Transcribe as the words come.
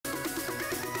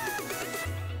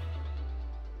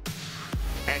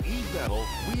At eBettle,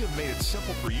 we have made it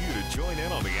simple for you to join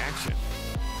in on the action.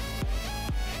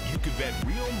 You can bet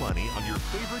real money on your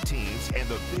favorite teams and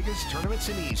the biggest tournaments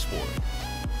in esport.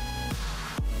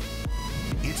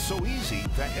 It's so easy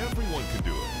that everyone can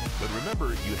do it. But remember,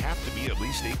 you have to be at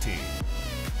least 18.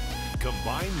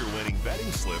 Combine your winning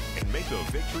betting slip and make the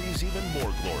victories even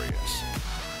more glorious.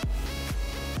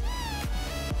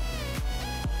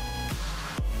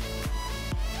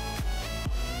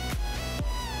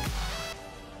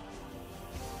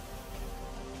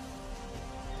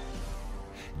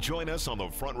 Join us on the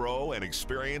front row and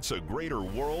experience a greater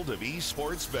world of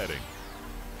esports betting.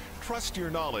 Trust your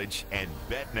knowledge and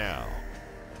bet now.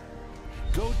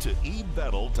 Go to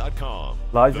eBettle.com.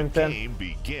 Live the in 10. game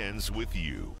begins with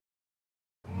you.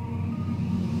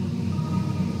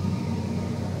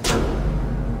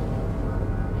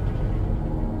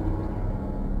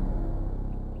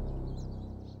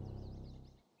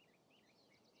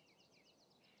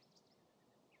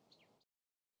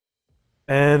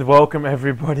 And welcome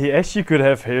everybody. As you could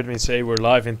have heard me say, we're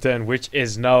live in 10, which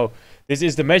is now. This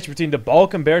is the match between the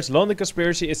Balkan Bears. London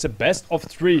Conspiracy. It's a best of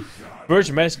 3.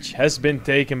 First match has been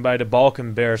taken by the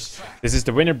Balkan Bears. This is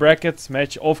the winner bracket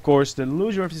match. Of course, the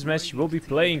loser of this match will be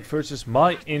playing versus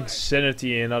my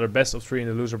Insanity, another best of 3 in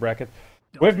the loser bracket.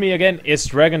 With me again is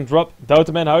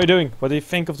Dragondropdota. Man, how are you doing? What do you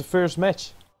think of the first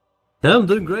match? Yeah, I'm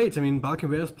doing great. I mean, Balkan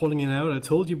Bears pulling it out. I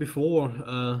told you before,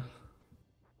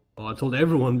 I told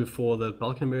everyone before that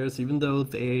Balkan Bears, even though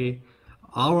they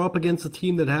are up against a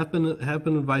team that have been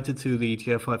invited to the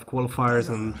Tier 5 qualifiers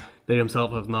and they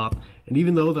themselves have not, and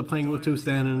even though they're playing with 2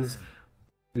 stand-ins,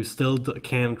 you still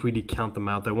can't really count them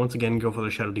out. They once again go for the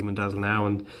Shadow Demon Dazzle now,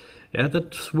 and yeah,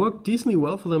 that worked decently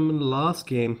well for them in the last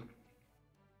game.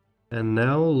 And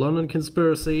now London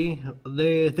Conspiracy,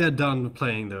 they're done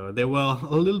playing though. They were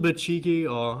a little bit cheeky,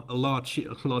 or a lot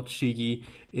cheeky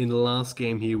in the last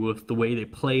game here with the way they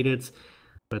played it.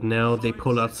 But now they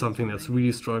pull out something that's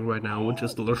really strong right now, which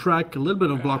is the fragt, a little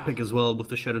bit of block pick as well, with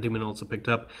the Shadow Demon also picked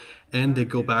up. And they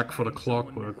go back for the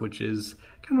Clockwork, which is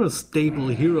kind of a staple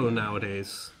hero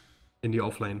nowadays in the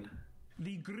offlane.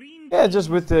 Yeah, just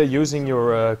with using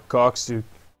your cogs to...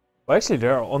 Well, actually,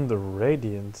 they're on the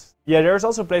Radiant. Yeah, there's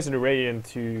also a place in the Radiant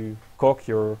to cock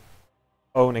your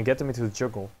own and get them into the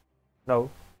jungle. No.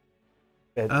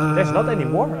 There's not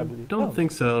anymore, I believe. Don't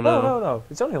think so, no. No.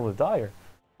 It's only on the Dire.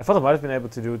 I thought I might have been able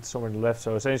to do it somewhere on the left,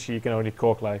 so essentially you can only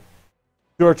cock like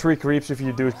 2 or 3 creeps if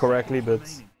you do it correctly, but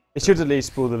it should at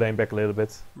least pull the lane back a little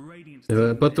bit.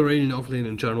 But the Radiant offlane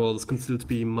in general is considered to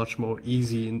be much more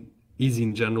easy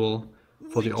in general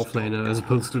for the offlaner as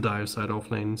opposed to Dire side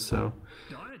offlane, so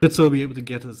should still be able to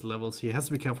get his levels. He has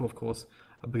to be careful, of course,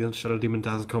 against Shadow Demon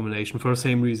Dazzle combination for the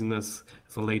same reason as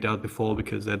I laid out before,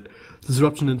 because that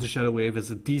disruption into Shadow Wave is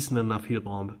a decent enough heal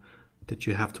bomb that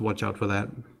you have to watch out for that.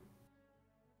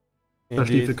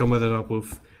 Especially if you come with it up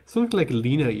with something like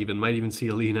Lina even. Might even see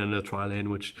a Lina in the tri lane,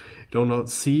 which you do not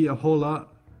see a whole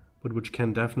lot, but which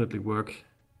can definitely work.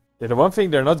 Yeah, the one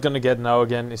thing they're not gonna get now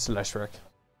again is the Lash Rack.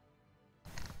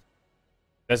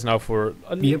 That's now for...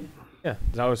 Yep. Yeah,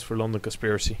 now it's for London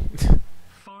Conspiracy.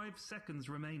 5 seconds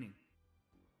remaining.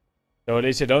 So at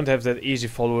least you don't have that easy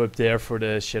follow-up there for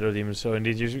the Shadow Demon. So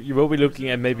indeed, you will be looking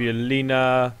at maybe a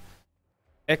Lina...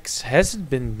 X hasn't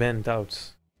been banned out.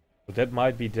 So that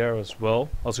might be there as well.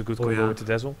 Also good combo with the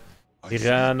Dazzle.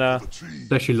 Irana.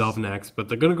 I actually love Nax, but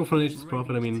they're gonna go for Nature's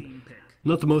Prophet. I mean,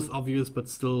 not the most obvious, but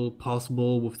still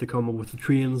possible with the combo with the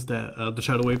Treants. That the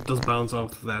Shadow Wave does bounce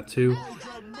off that too.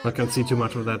 Not gonna see too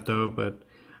much of that though, but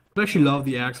I actually love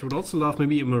the Axe. Would also love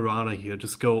maybe a Mirana here.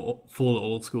 Just go full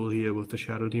old school here with the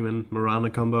Shadow Demon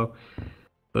Mirana combo.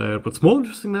 But what's more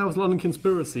interesting now is London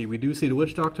Conspiracy. We do see the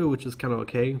Witch Doctor, which is kind of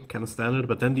okay, kind of standard,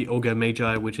 but then the Ogre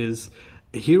Magi, which is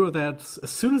a hero that, as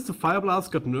soon as the Fire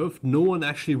Blast got nerfed, no one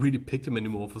actually really picked him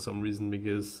anymore for some reason,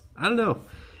 because, I don't know.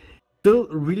 Still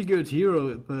a really good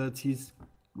hero, but he's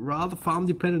rather farm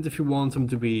dependent if you want him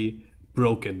to be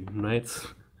broken, right?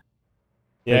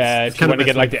 Yeah, it's if you want to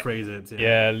get like the phrase it,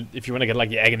 if you want to get like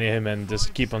the agony him and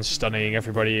just keep on stunning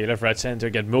everybody left, right, center,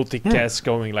 get multicast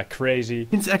going like crazy.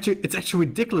 It's actually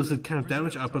ridiculous the kind of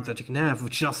damage output that you can have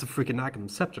with just a freaking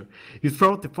Aghanim Scepter. You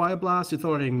throw out the Fire Blast, you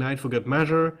throw out Ignite for good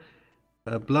measure,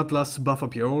 Bloodlust to buff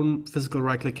up your own physical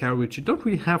right-click carry, which you don't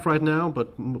really have right now,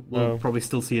 but we'll probably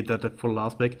still see it that for the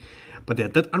last pick. But yeah,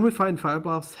 that unrefined Fire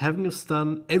Blast, having a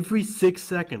stun every 6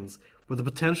 seconds with the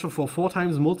potential for 4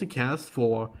 times multicast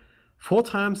for 4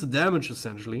 times the damage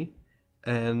essentially,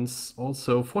 and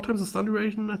also 4 times the stun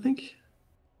duration, I think.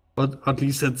 But at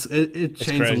least it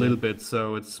changed a little bit,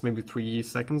 so it's maybe 3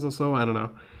 seconds or so. I don't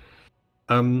know.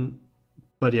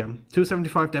 But yeah,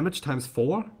 275 damage times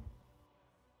 4.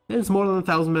 it's more than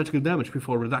 1,000 magical damage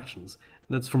before reductions.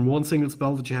 And that's from one single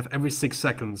spell that you have every 6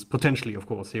 seconds, potentially, of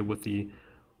course, here with the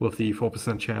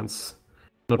 4% chance.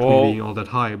 Not really being all that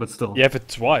high, but still. You have it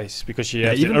twice because you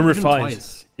have the even unrefined.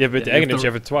 twice. Yeah, but the Aghanim you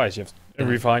have it twice. You have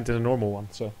unrefined and a normal one.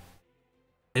 So.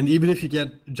 And even if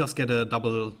you just get a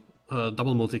double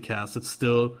multicast, it's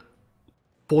still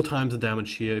 4 times the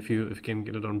damage here if you can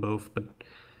get it on both. But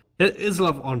it is a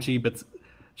lot of RNG, but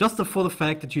just for the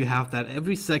fact that you have that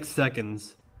every 6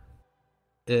 seconds,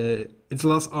 it's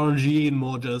less RNG and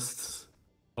more just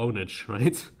ownage,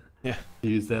 right? Yeah.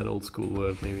 Use that old school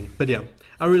word maybe. But yeah,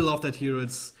 I really love that hero.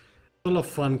 It's full of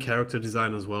fun character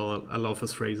design as well. I love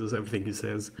his phrases, everything he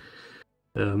says.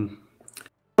 Fun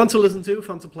to listen to,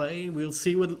 fun to play. We'll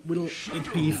see will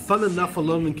it be fun enough for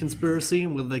London Conspiracy,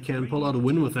 whether they can pull out a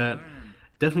win with that.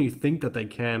 Definitely think that they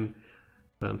can.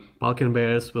 Balkan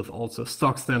Bears with also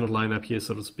stock standard lineup here,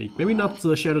 so to speak. Maybe not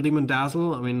the Shadow Demon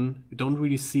Dazzle. I mean, we don't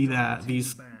really see that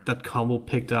combo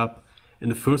picked up in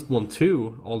the first one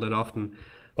too all that often.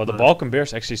 Well, the Balkan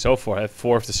Bears actually so far have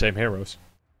 4 of the same heroes.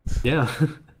 Yeah.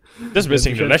 Just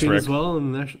missing the Leshwerk. as well,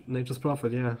 and Nature's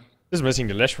Prophet, yeah. Just missing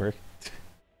the Leshwerk.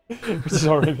 Which has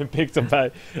already been picked up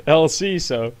by LC,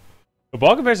 so... The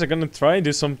Balkan Bears are gonna try and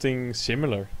do something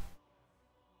similar.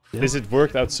 Yeah. This it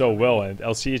worked out so well, and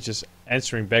LC is just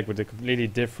answering back with a completely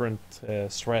different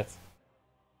threat.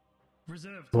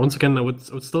 Once again, I would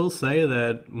still say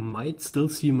that might still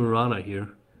see Murana here.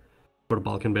 For the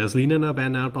Balkan Bears. Lina now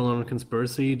banned out by London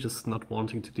Conspiracy, just not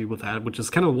wanting to deal with that, which is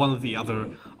kind of one of the other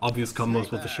obvious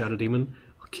combos with the Shadow Demon.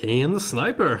 Okay, and the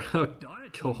Sniper.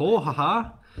 Oh,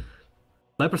 haha.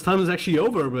 Sniper's time is actually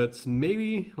over, but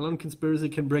maybe London Conspiracy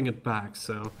can bring it back,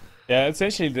 so... Yeah,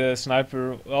 essentially the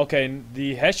Sniper... Okay,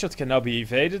 the headshot can now be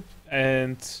evaded,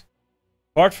 and...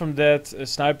 Apart from that,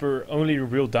 Sniper only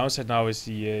real downside now is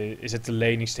that the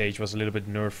laning stage was a little bit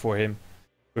nerfed for him.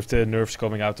 With the nerfs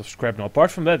coming out of Scrapnel. Apart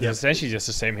from that, it's essentially just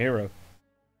the same hero.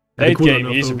 Late game,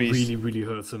 he's a beast. Really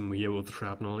hurts him here with the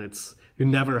Shrapnel. You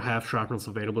never have Shrapnels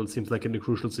available, it seems like, in the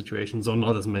crucial situations, or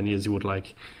not as many as you would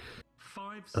like.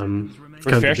 It's kind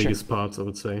of the biggest parts, I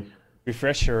would say.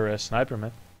 Refresh your Sniper,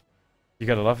 man. You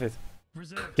gotta love it.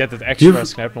 Get that extra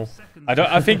Scrapnel.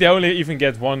 I think they only even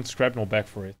get 1 Scrapnel back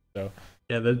for it, so...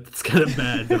 Yeah, that's kind of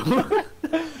bad, though.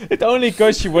 It only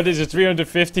costs you, what is it,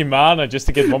 350 mana just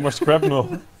to get 1 more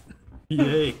Scrapnel.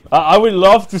 Yay. I would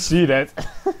love to see that.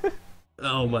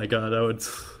 Oh my god, I would...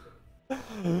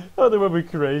 Oh, that would be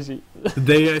crazy. The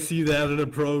day I see that in a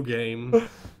pro game,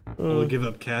 I'll give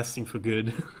up casting for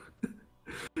good.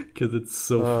 Because it's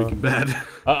so freaking bad.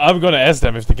 I'm gonna ask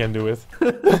them if they can do it.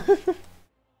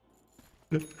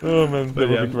 Oh man, that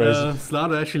would be crazy.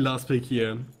 Slaughter actually last pick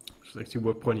here. Which is actually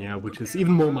worth pointing out, which is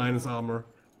even more minus armor.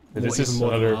 This is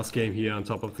more than last game here on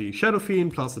top of the Shadow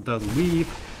Fiend, plus it doesn't weave,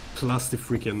 plus the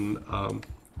freaking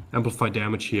amplified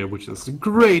damage here, which is a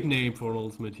great name for an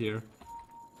ultimate here.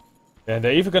 And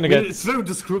they're even gonna get... It's very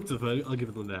descriptive, I'll give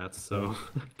it that, so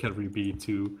can't really be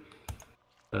too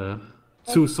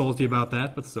salty about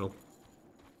that, but still.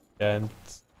 And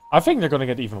I think they're gonna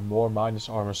get even more minus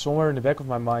armor. Somewhere in the back of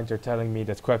my mind they're telling me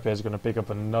that Queppe is gonna pick up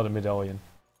another medallion.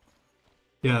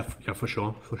 Yeah, for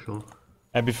sure.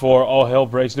 And before all hell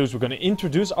breaks loose, we're going to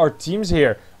introduce our teams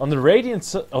here. On the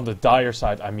Radiant on the dire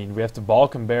side, I mean, we have the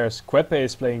Balkan Bears. Queppe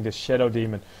is playing the Shadow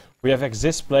Demon. We have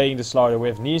Exist playing the Slaughter. We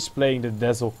have Nice playing the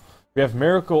Dazzle. We have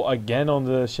Miracle again on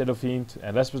the Shadow Fiend.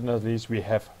 And last but not least, we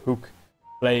have Hook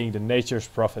playing the Nature's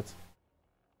Prophet.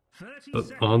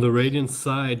 On the Radiant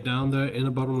side, down there in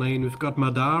the bottom lane, we've got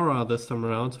Madara this time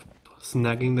around,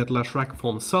 snagging that Lashrak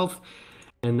for himself.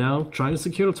 And now, trying to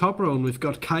secure the top row, and we've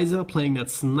got Kaiser playing that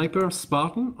Sniper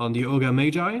Spartan on the Ogre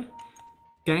Magi.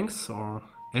 Ganks, or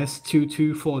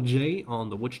S224J on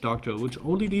the Witch Doctor, which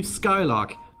only leaves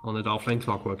Skylark on the offlane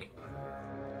Clockwork.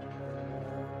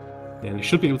 And they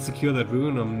should be able to secure that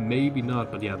rune, or maybe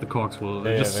not, but yeah, the Cogs will.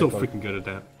 They're just so freaking good at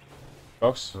that.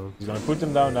 Cogs, he's gonna put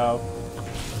them down now.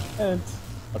 And...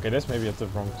 Okay, that's maybe at the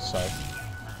wrong side.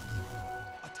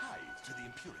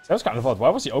 That was kind of odd. Why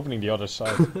was he opening the other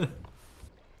side?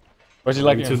 Was he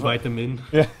like to invite them in?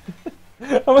 Yeah,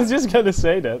 I was just gonna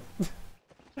say that.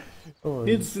 Oh,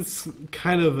 it's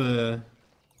kind of a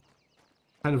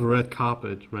red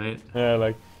carpet, right? Yeah,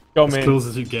 like come as in. Close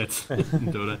as you get in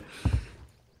Dota.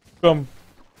 Come,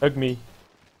 hug me.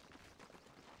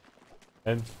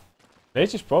 And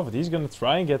Nature's Prophet, he's gonna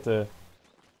try and get a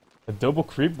double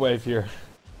creep wave here,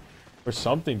 or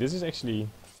something. This is actually.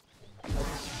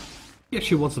 He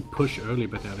actually wants to push early,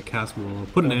 but yeah, the cast will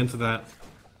put an end to that.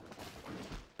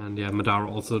 And yeah, Madara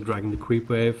also dragging the creep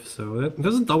wave, so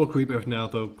there's a double creep wave now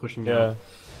though, pushing out.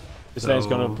 This lane's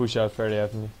gonna push out fairly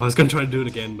heavily. I was gonna try to do it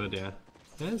again, but yeah.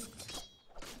 Yes.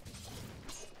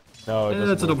 No, it That's a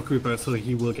doesn't double work. creeper, so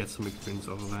he will get some experience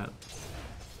off of that.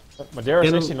 But there is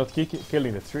Yeah, no. actually not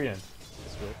killing the tree end.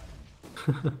 That's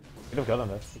weird. You don't got on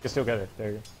that. You can still get it.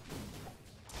 There you go.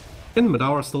 And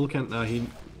Madara still can he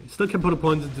still can put a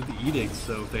point into the edict,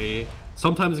 so they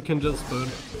sometimes it can just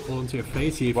fall into your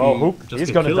face here if Well, you Hook, just he's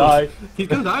get gonna killed. die. He's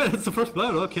gonna die. That's the first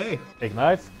blood. Okay.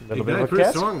 Ignite. A little bit Ignite, of a pretty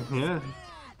catch. strong. Yeah.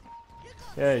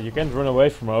 Yeah, you can't run away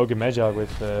from Rogue and Magi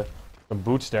with some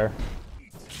boots there.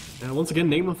 Once again,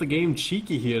 name of the game,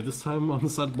 cheeky here. This time on the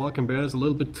side of Balkan Bears, a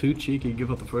little bit too cheeky. Give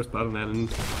up the first blood on that. And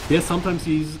yeah, sometimes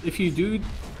if you do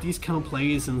these kind of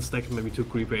plays and stack maybe 2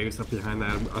 creep waves up behind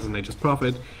that as a nature's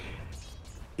prophet,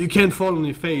 you can't fall on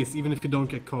your face even if you don't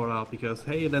get caught out, because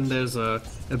hey, then there's a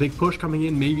big push coming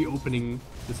in, maybe opening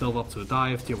yourself up to a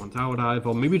dive, tier 1 tower dive,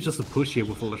 or maybe just a push here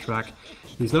with full track.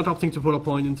 He's not opting to put a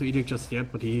point into edict just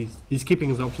yet, but he's keeping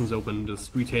his options open,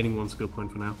 just retaining 1 skill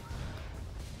point for now.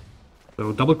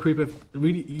 So double creep,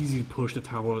 really easy to push the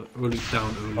tower early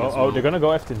down early. Oh, they're gonna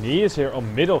go after Nias here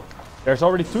on middle. There's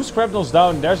already 2 Scrapnels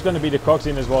down. There's gonna be the Cox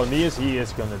in as well. Nias, he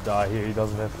is gonna die here. He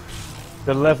doesn't have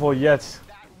the level yet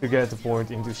to get the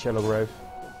point into Shallow Grave.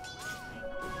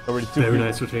 Already 2 Very people.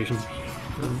 nice rotation.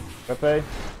 Pepe.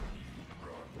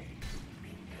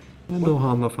 No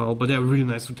harm, no foul, but yeah, really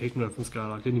nice rotation there from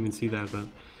Skylark. Didn't even see that, but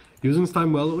using his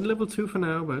time well. Level 2 for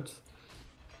now, but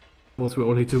also we're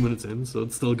only 2 minutes in, so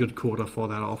it's still a good quarter for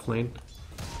that off lane.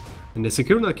 And the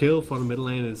securing that kill for the mid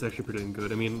lane is actually pretty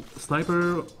good. I mean,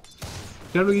 Sniper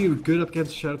generally good up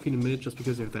against Shadow Fiend in mid just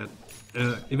because you have that.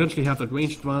 Eventually, you have that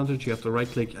range advantage. You have the right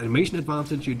click animation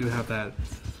advantage. You do have that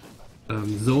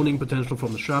zoning potential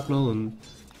from the shrapnel, and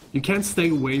you can't stay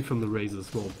away from the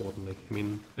razors. More importantly, I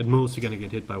mean, at most you're gonna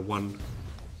get hit by 1.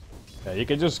 Yeah, you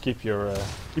can just keep your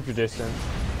distance.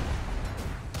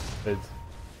 But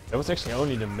that was actually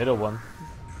only the middle one.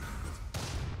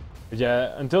 But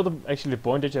yeah, until the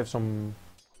point that you have some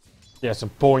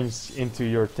points into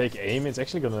your take aim, it's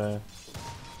actually gonna.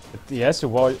 He has to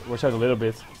watch out a little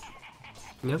bit.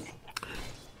 Yep.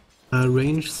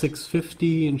 Range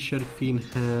 650 and Shadow Fiend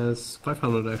has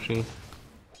 500 actually.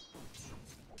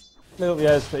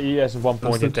 He has 1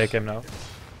 point in take aim now.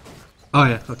 Oh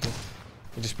yeah, okay.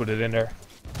 You just put it in there.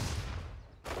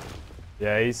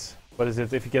 Yeah, he's. What is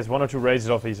it? If he gets 1 or 2 raises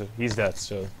off, he's dead.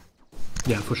 So.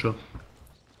 Yeah, for sure.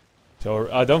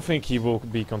 So I don't think he will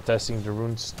be contesting the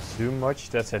runes too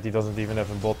much. That said, he doesn't even have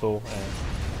a bottle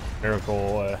and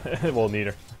miracle. Well,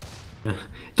 neither. Yeah.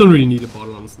 Don't really need a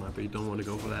bottle on the sniper. You don't want to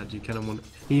go for that. You kind of want.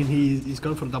 He's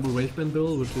gone for the double waveband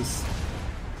build, which is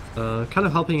kind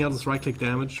of helping out his right click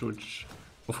damage, which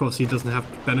of course he doesn't have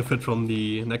benefit from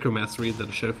the necromastery that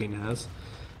the Shadow Fiend has.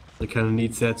 He kind of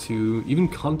needs that to even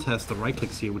contest the right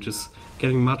clicks here, which is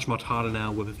getting much harder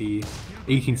now with the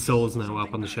 18 souls now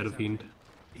up on the Shadow Fiend.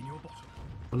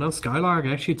 Well, now Skylark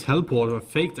actually teleported or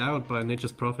faked out by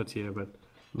Nature's Prophet here, but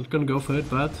I'm not gonna go for it.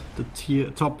 But the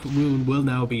top rune will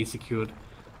now be secured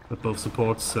by both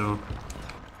supports, so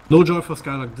no joy for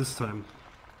Skylark this time.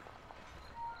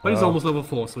 But he's almost level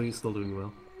 4, so he's still doing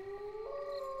well.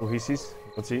 Who he sees?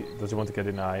 Does he want to get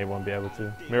in? Nah, he won't be able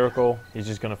to. Miracle, he's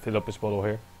just gonna fill up his bottle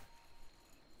here.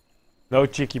 No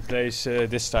cheeky plays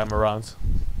this time around.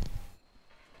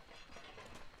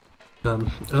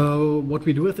 What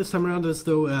we do at this time around is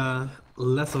though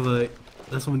less of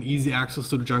an easy access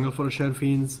to the jungle for the Shadow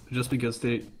Fiends, just because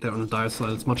they're on the dire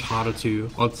side. It's much harder to,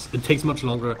 or it takes much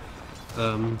longer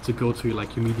to go to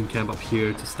like your medium camp up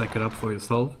here to stack it up for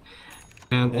yourself.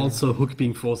 And also Hook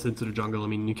being forced into the jungle. I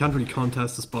mean, you can't really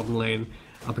contest this bottom lane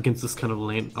up against this kind of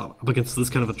lane, up against this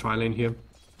kind of a tri-lane here.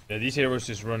 Yeah, these heroes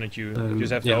just run at you. You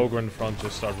just have the ogre in the front to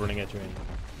start running at you.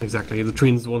 Exactly, the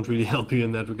trees won't really help you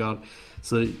in that regard.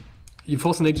 So you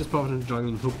force an Nature's Prophet in the jungle,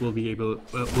 and Hook will be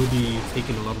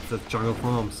taking a lot of the jungle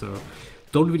farm. So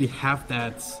don't really have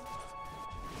that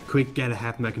quick get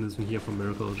ahead mechanism here for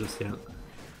Miracle just yet.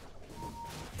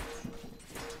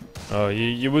 Oh,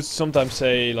 you would sometimes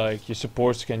say like your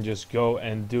supports can just go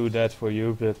and do that for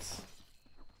you, but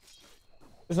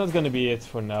it's not gonna be it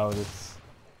for now. That's,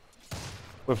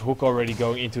 with Hook already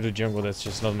going into the jungle, that's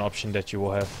just not an option that you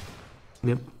will have.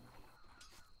 Yep.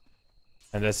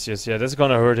 And that's just, yeah, that's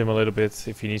gonna hurt him a little bit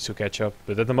if he needs to catch up.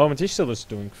 But at the moment, he still is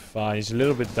doing fine. He's a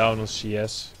little bit down on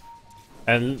CS,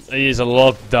 and he is a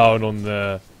lot down on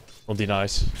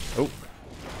denies. Oh,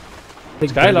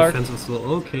 Skylark.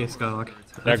 Okay, Skylark.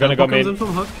 They're gonna go mid.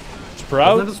 From Hook.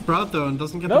 Sprout. Doesn't have a Sprout though, and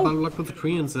doesn't get the battle lock with the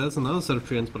treants. There's another set of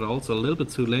treants, but also a little bit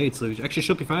too late, so he actually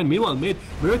should be fine. Meanwhile, mid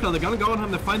Miracle, they're gonna go on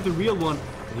him. They find the real one,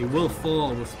 and he will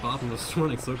fall with Spartan just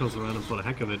running circles around him for the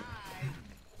heck of it.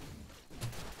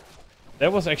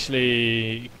 That was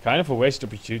actually kind of a wasted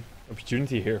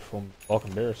opportunity here from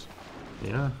Balkan Bears.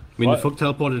 Yeah, I mean, the Frog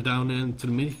teleported down into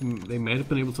the mid. They might have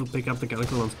been able to pick up the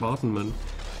Galactic on Spartan, but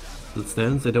as it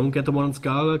stands, they don't get the one on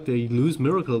Scarlet. They lose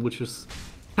Miracle, which is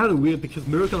kind of weird because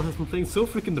Miracle has been playing so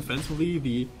freaking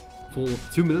defensively for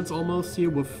 2 minutes almost here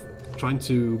with trying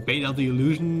to bait out the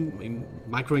illusion, I mean,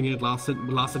 microing it, last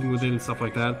hitting with it and stuff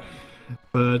like that.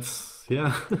 But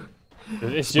yeah,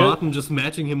 Spartan just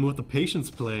matching him with the patience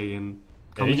play and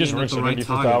he just runs underneath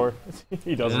the tower.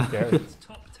 He doesn't care.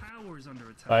 Top tower is under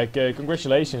attack. Like,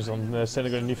 congratulations on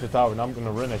standing underneath the tower. Now I'm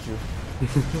gonna run at you.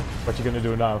 What you gonna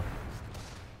do now?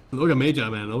 Olga Major,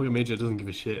 man. Olga Major doesn't give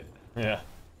a shit. Yeah.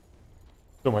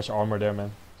 So much armor there,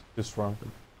 man. Too strong.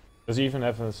 Does he even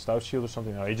have a stout shield or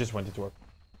something? No, he just went into work.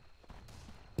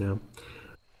 Yeah.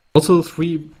 Also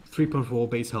 3.4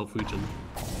 base health region.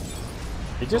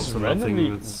 He just Also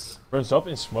randomly runs up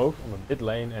in smoke on the mid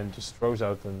lane and just throws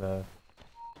out an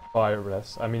fire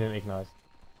blast. I mean an ignite.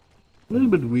 A little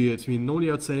bit weird. I mean,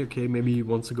 normally I'd say, okay, maybe he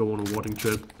wants to go on a warding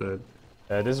trip, but...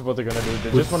 this is what they're gonna do.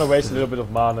 They just want to waste a little bit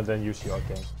of mana and then use the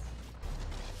arcane.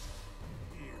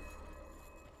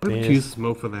 I would use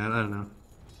smoke for that, I don't know.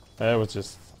 It was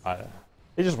just...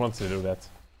 he just wants to do that.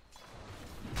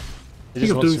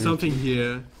 Speaking of doing something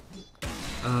here,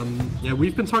 yeah,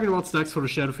 we've been talking about stacks for the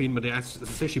Shadow Fiend, but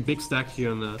it's actually a big stack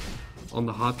here on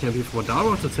the hard camp here for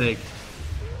Dara to take.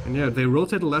 And yeah, they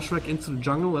rotate the Lashrak into the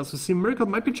jungle. As we see, Miracle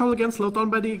might be trouble again, slowed down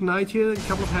by the Ignite here. A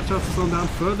couple of headshots to slow him down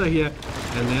further here.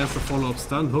 And there's the follow-up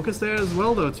stun. Hook is there as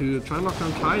well, though, to try and knock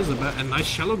down Kaiser. But a nice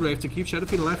Shallow Grave to keep Shadow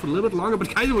Fiend alive for a little bit longer.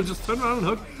 But Kaiser will just turn around and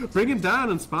Hook, bring him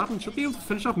down. And Spartan should be able to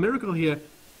finish off Miracle here.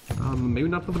 Maybe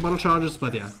not with the bottle charges,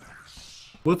 but yeah.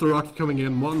 With the rocket coming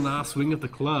in, one last swing at the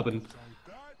club. And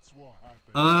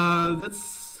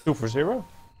that's... 2 for 0?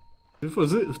 2 for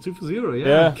 0,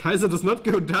 yeah. Kaiser does not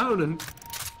go down, and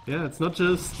yeah, it's not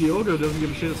just the Ogre doesn't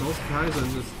give a shit, it's also Kaiser,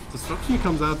 and this destruction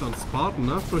comes out on Spartan.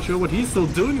 Not for sure what he's still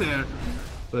doing there,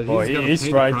 but he's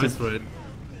trying to for it.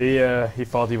 He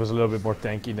thought he was a little bit more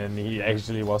tanky than he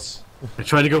actually was. I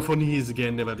tried to go for knees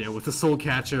again, but yeah, with the Soul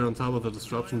Catcher on top of the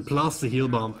disruption, plus the heal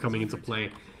bomb coming into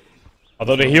play.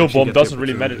 Although the heal bomb doesn't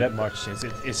really matter that much since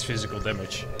it is physical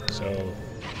damage, so...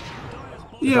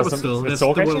 Yeah, but still,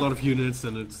 there were a lot of units,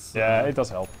 and it's... Yeah, it does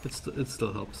help. It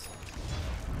still helps.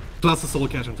 Plus the Soul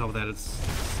Catch on top of that, it's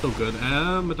still good.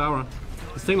 Madara.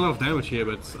 He's taking a lot of damage here,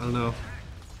 but I don't know.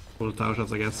 Full tower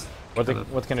shots, I guess.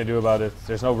 What can I do about it?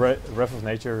 There's no Wrath of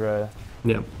Nature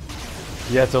yeah.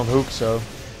 yet on Hook, so...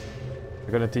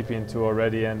 We're gonna TP into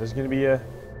already, and there's gonna be a...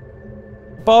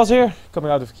 pause here, coming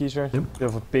out of Kieser. Yep. Bit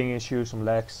of a ping issue, some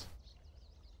lags.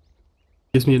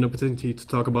 Gives me an opportunity to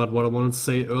talk about what I wanted to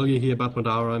say earlier here about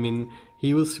Madara. I mean,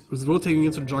 he was rotating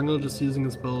into the jungle, just using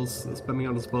his spells, spamming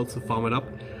out his spells to farm it up,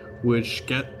 which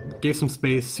gave some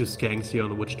space to Skanks here on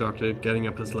the Witch Doctor, getting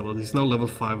up his level. He's now level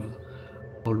 5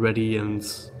 already, and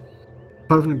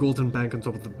 500 gold in bank on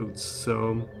top of the boots,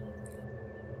 so...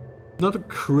 Not a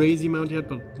crazy amount yet,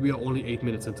 but we are only 8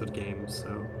 minutes into the game,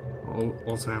 so I'll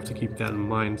also have to keep that in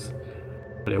mind.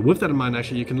 But yeah, with that in mind,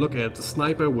 actually, you can look at the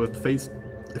Sniper with face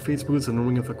boots and the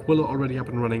Ring of Aquila already up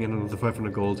and running, and another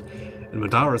 500 gold. And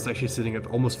Madara is actually sitting at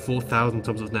almost 4,000 in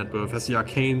terms of net worth, has the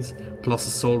Arcanes plus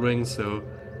the Soul Ring, so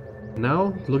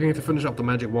now looking to finish up the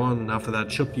Magic Wand, and after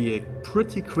that should be a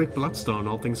pretty quick Bloodstone,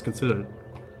 all things considered.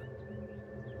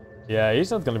 Yeah,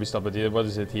 he's not gonna be stopped, but what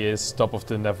is it? He is top of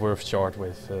the net worth chart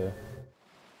with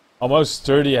almost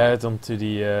 30 ahead onto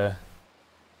the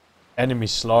enemy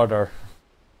Slaughter.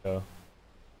 So,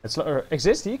 and Slaughter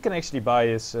exists. He can actually buy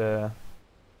his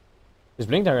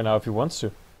Blink Dagger now if he wants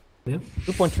to. Yeah.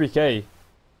 2.3k. Is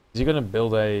he gonna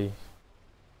build a...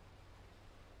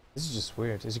 This is just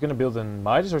weird. Is he gonna build a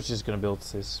Midas or is he just gonna build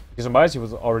this? Because a Midas he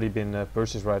would already been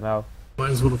purchased right now.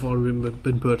 Midas would have already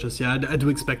been purchased. Yeah, I do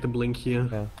expect a Blink here.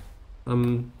 Yeah.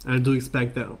 I do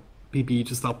expect that PPE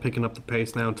to start picking up the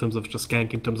pace now in terms of just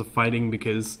gank, in terms of fighting,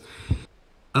 because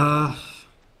I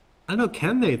don't know,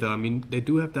 can they though? I mean, they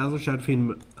do have Dazzle, Shadow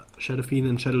Fiend,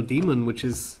 and Shadow Demon, which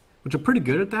are pretty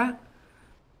good at that.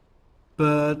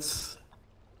 But at the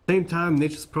same time,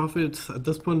 Nature's Prophet at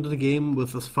this point of the game,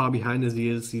 with as far behind as he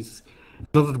is, he's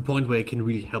not at the point where he can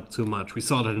really help too much. We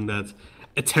saw that in that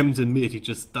attempt in mid, he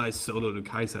just dies solo to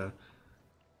Kaiser.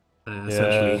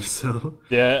 Essentially, so...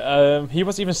 Yeah, he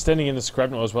was even standing in the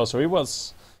Scrapnel as well, so he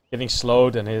was getting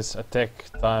slowed and his attack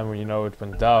time, you know, it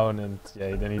went down, and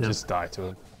yeah, then he just died to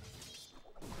him.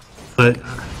 But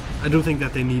I do think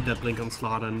that they need that Blink on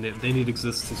Slaughter, and they need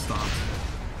Exist to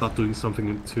start doing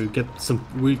something to get some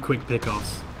really quick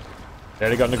pickoffs. Yeah,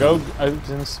 they're gonna go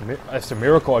after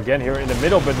Miracle again here in the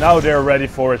middle, but now they're ready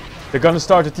for it. They're gonna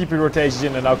start the TP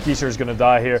rotation, and now Kieser is gonna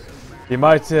die here. He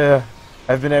might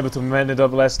have been able to man it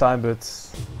up last time, but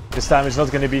this time it's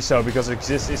not going to be so because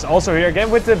Exist is also here again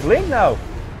with the Blink now.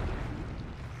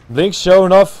 Blink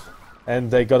showing off, and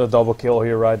they got a double kill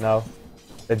here right now.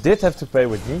 They did have to pay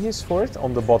with Genius for it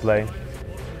on the bot lane.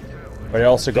 But they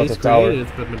also got the tower.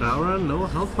 But Madara, no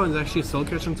health points, actually Soul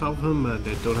Catch on top of him.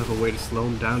 They don't have a way to slow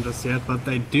him down just yet, but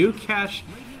they do catch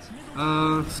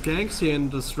Skanks here in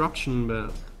Disruption,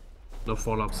 but no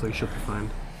follow-up, so he should be fine.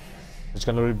 It's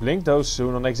gonna be Blink though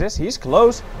soon on Exist. He's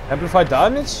close. Amplified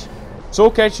damage.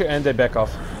 Soul Catcher, and they back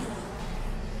off.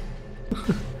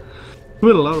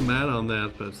 Put a lot of mana on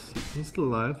that, but he's still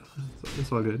alive. So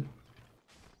it's all good.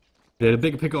 Yeah, the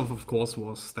big pick-off, of course,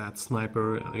 was that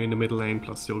sniper in the middle lane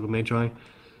plus the Yoga Magi.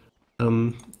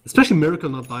 Especially Miracle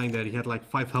not dying there. He had like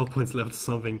 5 health points left or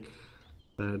something.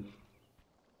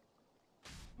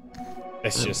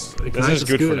 It's just Ignite this is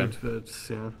good for them. But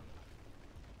yeah.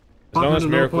 As long as Spartan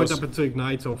Miracle's point up into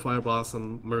Ignite or Fire Blast,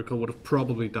 and Miracle would have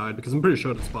probably died because I'm pretty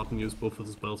sure that Spartan used both of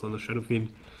his spells on the Shadow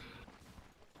Fiend.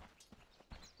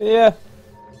 yeah,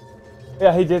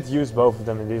 he did use both of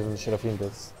them indeed on the Shadow Fiend,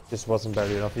 but just wasn't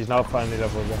barely enough. He's now finally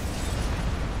level again.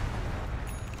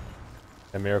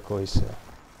 And Miracle,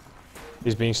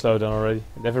 he's being slowed down already.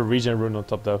 They have a regen rune on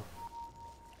top though.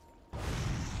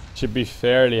 Should be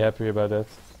fairly happy about that.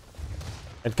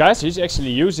 And Kaiser, he's actually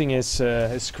using his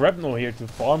Scrapnel here to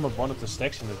farm up one of the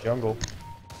stacks in the jungle.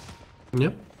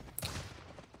 Yep.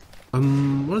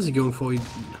 What is he going for? He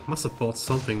must have bought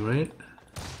something, right?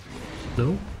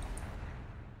 No?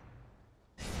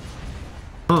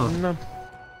 Huh. No.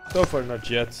 So far not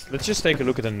yet. Let's just take a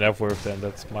look at the net worth then.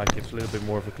 That might give a little bit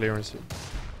more of a clearance here.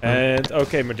 And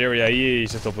okay, Materia,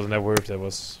 he's at top of the net worth. That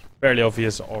was fairly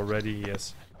obvious already,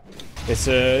 yes. It's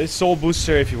a soul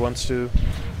booster if he wants to.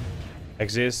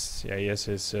 Exist. Yeah, he has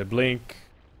his Blink,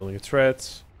 building a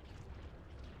threat.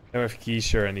 Now we have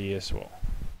Keisha and he as well.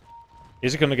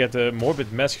 Is it gonna get a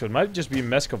Morbid Mask? It might just be a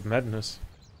Mask of Madness.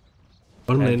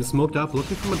 Bottom lane is smoked up,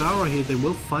 looking for Madara here, they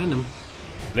will find him.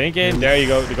 Blink in, there you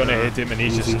go, they're gonna hit him and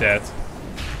he's just dead.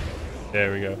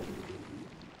 There we go.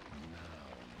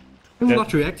 I'm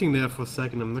not reacting there for a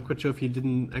second, I'm not quite sure if he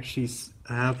didn't actually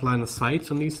have line of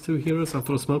sight on these two heroes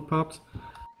after the smoke popped.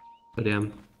 But yeah,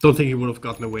 don't think he would have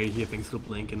gotten away here thanks to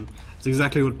Blink, and it's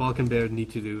exactly what Balkan Bear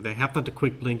need to do. They have that the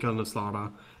quick blink on the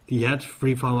Slaughter. He had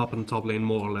free farm up in the top lane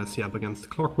more or less, yeah, up against the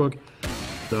Clockwork.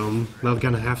 So they're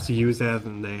gonna have to use that,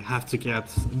 and they have to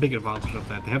get a big advantage of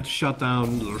that. They have to shut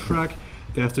down Little Shrek,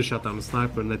 they have to shut down the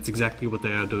Sniper, and that's exactly what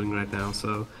they are doing right now.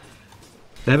 So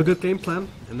they have a good game plan,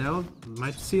 and now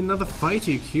might see another fight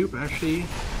here. Cube actually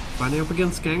finding up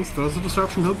against Gangs, throws a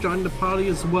Disruption Hook joining the party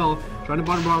as well, trying to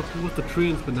bottom out with the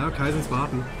Treants, but now Kaizen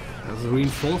Spartan has the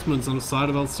reinforcements on the side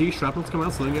of LC. Shrapnel's come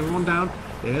out, slowing everyone down.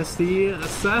 There's the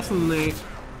Assassinate.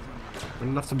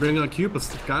 Enough to bring out Cube, but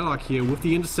Skylark here with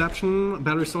the interception.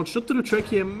 Battery Sword should do the trick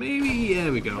here, maybe,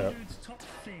 there we go. Yep.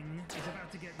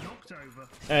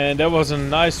 And that was a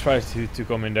nice try to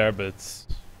come in there, but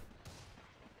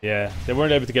yeah, they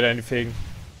weren't able to get anything.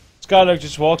 Skylark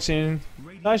just walks in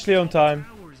nicely on time,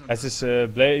 has his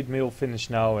blade mill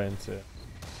finished now, and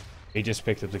he just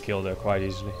picked up the kill there quite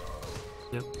easily.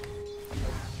 Yep.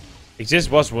 He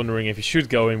just was wondering if he should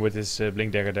go in with his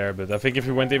Blink Dagger there, but I think if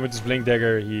he went in with his Blink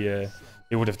Dagger,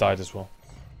 he would have died as well.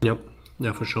 Yep,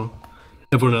 yeah, for sure.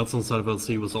 Everyone else on the side of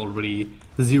LC was already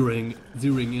zeroing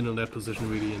in on that position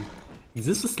really, and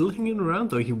Exist is still hanging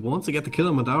around though. He wants to get the kill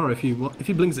on Madara. If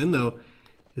he blinks in though,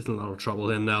 he's in a lot of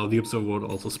trouble, and now the Observer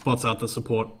also spots out the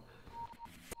support.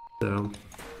 So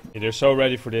yeah, they're so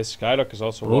ready for this. Skylark is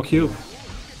also roll Q.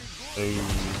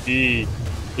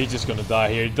 He's just gonna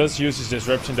die here. He does use his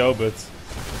disruption though, but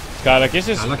Skylark is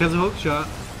just... Skylark has a hook shot.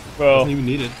 Well, doesn't even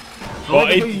need it. Well,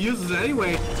 he uses it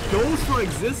anyway. Goes for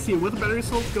Exist here with the battery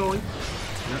assault going.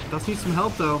 Yeah, does need some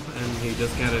help though, and he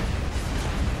does get it.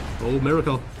 Oh,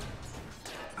 Miracle.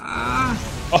 Ah!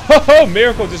 Oh,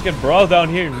 Miracle just get brought down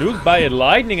here, nuked by a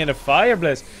lightning and a fire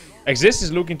blast. Exist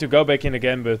is looking to go back in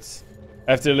again, but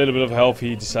after a little bit of health,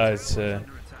 he decides to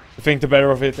think the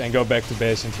better of it and go back to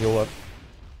base and heal up.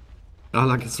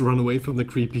 Like has run away from the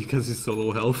creep because he's so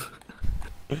low health.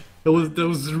 That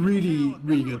was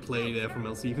really good play there from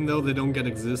LC. Even though they don't get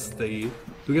Exist, they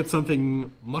do get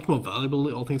something much more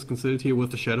valuable, all things considered, here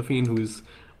with the Shadow Fiend, who's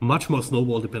much more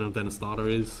snowball dependent than a Starter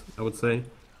is, I would say. I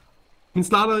mean,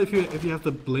 Starter, if you have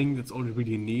the Blink that's all you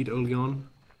really need early on,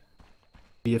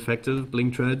 be effective,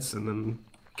 Blink treads, and then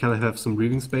kind of have some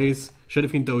breathing space. Shadow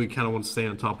Fiend, though, you kind of want to stay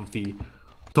on top of the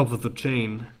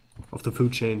chain, of the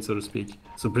food chain, so to speak.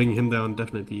 So bringing him down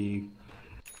definitely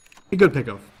a good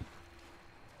pickoff.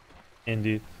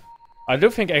 Indeed. I do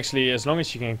think actually, as long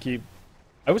as you can keep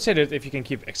I would say that if you can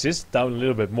keep Exist down a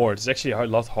little bit more, it's actually a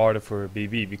lot harder for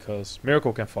BB because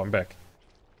Miracle can farm back.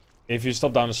 If you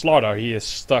stop down the Slardar, he is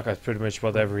stuck at pretty much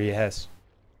whatever he has.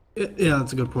 Yeah,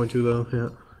 that's a good point too, though. Yeah.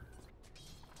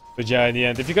 But yeah, in the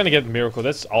end, if you're gonna get Miracle,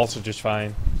 that's also just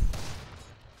fine.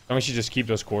 As long as you just keep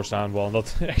those cores down while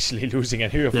not actually losing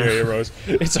any of your heroes,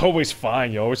 it's always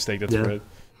fine. You always take that spread.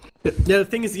 Yeah, the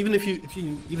thing is, even if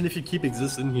you keep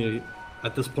Exist in here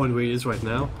at this point where he is right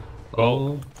now,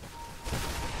 well,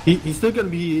 he's still gonna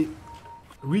be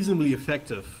reasonably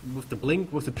effective with the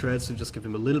blink, with the treads to just give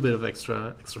him a little bit of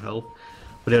extra health.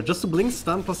 But yeah, just the blink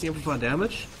stun plus the amplified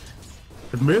damage.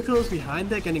 If Miracle is behind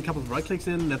there, getting a couple of right clicks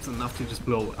in, that's enough to just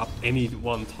blow up any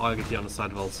one target here on the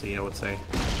side of LC, I would say.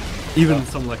 Even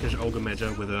someone like a Ogre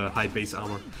Major with a high base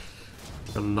armor.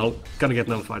 Gonna get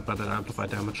nullified by that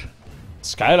amplified damage.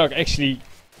 Skylark actually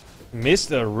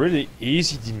missed a really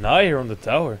easy deny here on the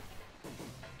tower.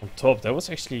 On top, that was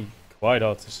actually quite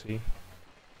odd to see.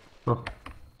 Oh.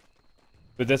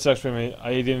 But that sucks for me.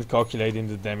 I didn't calculate in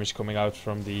the damage coming out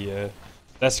from the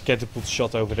that's catapult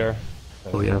shot over there.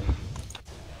 Oh yeah.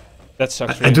 That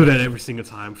sucks. I do that every single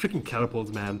time. Freaking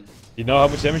catapults, man. You know how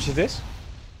much damage it is?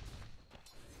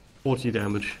 40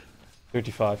 damage.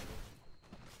 35.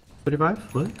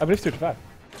 35? What? I believe 35.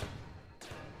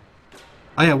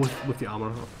 Ah yeah, with the armor,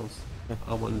 of course.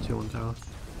 Armor and tier 1 tower.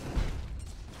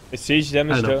 It's siege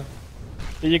damage though.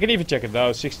 Yeah, you can even check it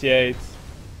now. 68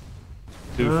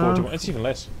 to 41. It's even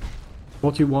less.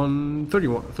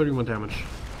 31 damage.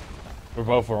 We're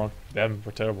both wrong. Damn,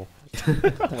 we're terrible.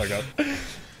 Oh my god.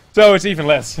 So it's even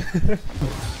less.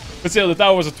 But still, the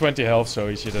tower was at 20 health, so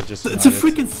you should have just. It's a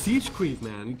freaking siege creep,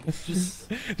 man. Just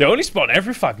they only spawn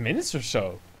every 5 minutes or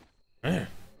so.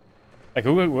 Like,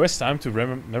 who has time to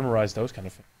memorize those kind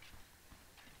of things?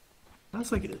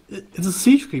 That's like, it's a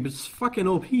siege creep, it's fucking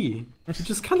OP. You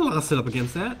just can't last it up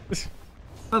against that.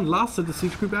 Can't last it the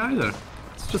siege creep either.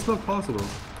 It's just not possible.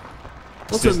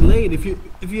 Also in lane, if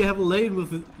you have a lane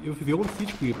with your own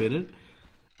siege creep in it,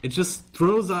 it just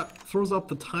throws up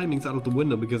the timings out of the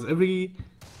window because every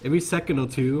second or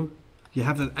two you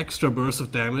have that extra burst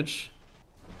of damage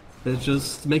that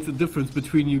just makes a difference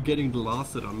between you getting the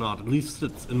last hit or not. At least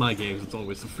it's, in my games, it's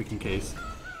always the freaking case.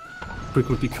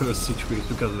 Frequently cursed siege creeps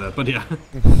because of that, but yeah.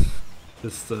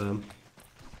 Just the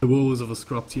woes of a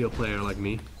scrub tier player like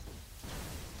me.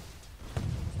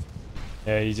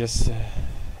 Yeah, you just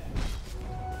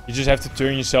have to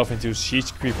turn yourself into a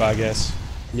siege creep, I guess.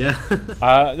 Yeah.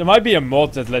 There might be a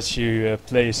mod that lets you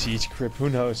play a siege creep. Who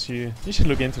knows? You should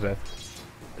look into that.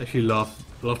 Actually, love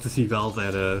to see Valve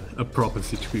add a proper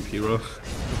siege creep hero,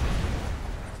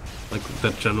 like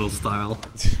that general style.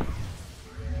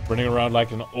 Running around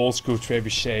like an old school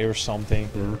trebuchet or something.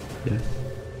 Yeah.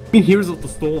 I mean, Heroes of the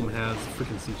Storm has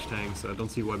freaking siege tanks, so I don't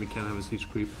see why we can't have a siege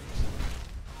creep.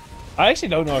 I actually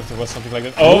don't know if there was something like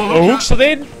that. Oh, a hook shot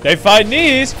in. They find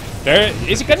knees. There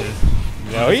is he gonna?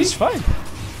 No, he's fine.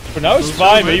 For now, he's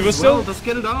fine, but he was still. Let's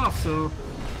get it off. So.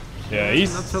 Yeah,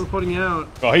 he's not teleporting out.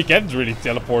 Well, he can't really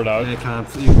teleport out. Yeah, you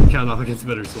can't off against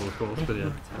better soul, of course, but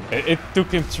yeah. It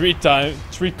took him 3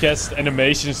 cast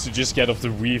animations to just get off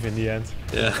the weave in the end.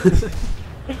 Yeah.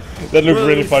 That looked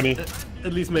really funny.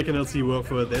 At least make an LC work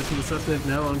for it. There's an assassinate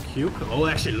now on Cube. Oh,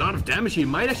 actually, a lot of damage. He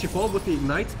might actually fall with the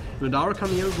ignite. Madara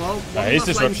coming in as well. His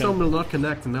disruption will not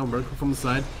connect, and now Miracle from the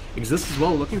side exists as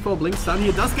well. Looking for a blink stun.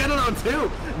 He does get it on 2.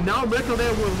 Now Miracle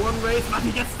there with 1 race, but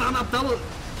he gets stunned up. Double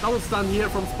stun here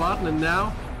from Spartan, and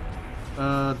now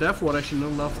Deathward actually not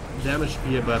enough damage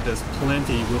here, but there's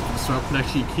plenty with the disruption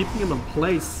actually keeping him in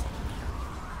place,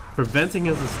 preventing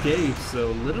his escape.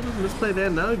 So little bit of misplay there.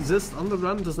 Now Exists on the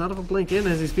run, does not have a blink in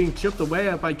as he's being chipped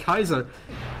away by Kaiser.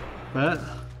 But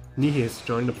Nihis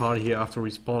joining the party here after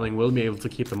respawning will be able to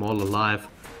keep them all alive.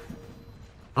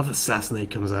 Another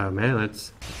assassinate comes out, man.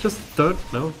 It's just third.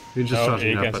 No, you're just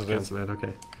charging up, but cancel it.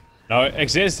 Okay. Now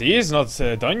Exists, he is not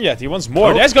done yet. He wants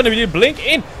more. There's gonna be a blink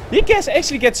in. He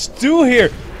actually gets 2 here.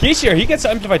 Kishir, he gets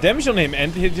amplified damage on him,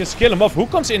 and he just kill him off. Who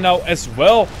comes in now as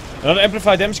well? Another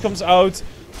amplified damage comes out.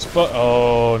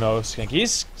 Oh no, Skank,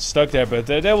 he's stuck there, but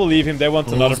they will leave him. They want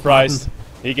another prize.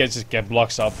 He gets just get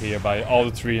blocks up here by all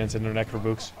the Treants and the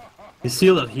Necrobooks. You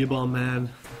seal that heal bomb, man.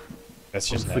 That's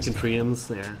just freaking Treants,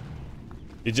 yeah.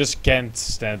 You just can't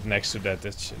stand next to that.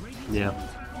 That's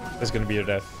gonna be your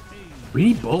death.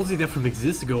 Really ballsy there from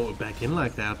Exist to go back in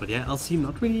like that, but yeah, LC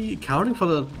not really accounting for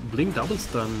the blink double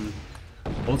stun.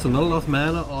 Also not enough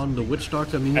mana on the Witch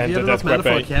Doctor. I mean, if you had enough mana for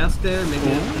a cast there, maybe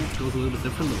it goes a little bit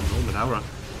different than the Aura.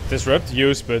 Disrupt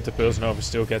used, but the Pills Nova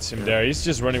still gets him there. He's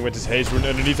just running with his haze rune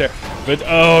underneath there. But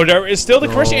oh, there is still the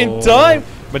crush in time.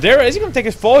 But there, is he gonna take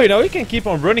his fall? You know, he can keep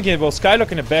on running it while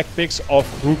Skylock in the back picks off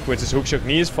Hook with his hookshot.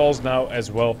 Nias falls now as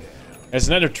well. There's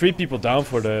another 3 people down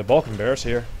for the Balkan Bears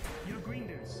here.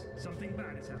 Something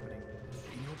bad is happening.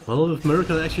 Well, if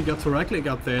Miracle actually got directly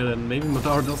got there, then maybe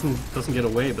Madara doesn't get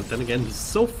away. But then again, he's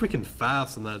so freaking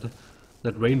fast on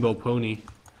that rainbow pony.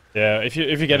 Yeah, if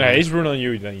you get a haze rune on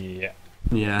you, then yeah.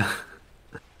 Yeah.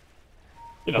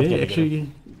 You're not gonna actually, get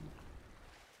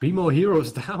 3 more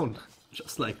heroes down,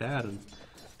 just like that. And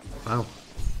wow.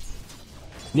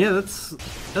 Yeah, that's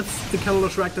the kind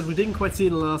of fragt that we didn't quite see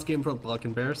in the last game from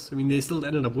Balkan Bears. I mean, they still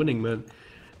ended up winning, but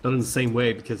not in the same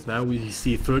way, because now we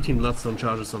see 13 Bloodstone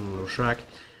charges on the fragt,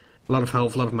 a lot of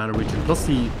health, a lot of mana regen, plus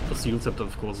the ult scepter,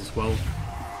 of course, as well.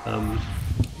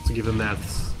 To give him that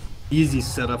easy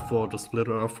setup for the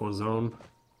splitter or for zone.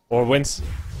 Or once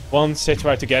they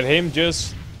try to get him,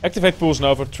 just activate Pulse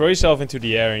Nova, throw yourself into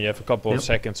the air, and you have a couple of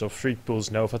seconds of free Pulse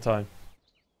Nova time.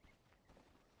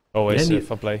 Always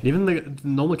fun play. Even the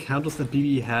normal counters that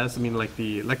BB has, I mean, like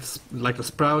the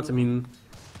Sprout, I mean,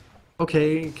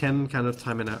 okay, can kind of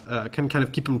time can kind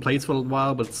of keep in place for a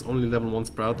while, but it's only level 1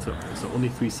 Sprout, so only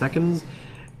 3 seconds.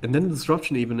 And then the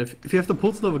Disruption, even if you have the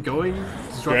Pulse Nova going,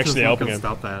 Disruption is not going to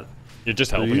stop that. You're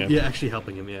just helping him. You're actually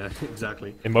helping him, yeah,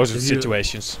 exactly. In most of the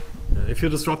situations. If you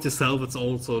disrupt yourself, it's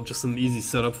also just an easy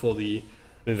setup for the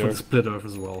splitter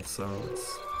as well, so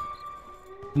it's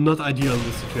not ideal in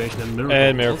this situation.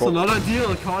 And Miracle. Also not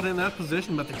ideal caught in that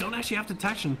position, but they don't actually have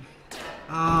detection.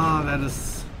 That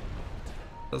is...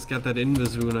 Let's get that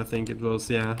Invis rune, I think it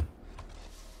was, yeah.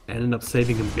 Ended up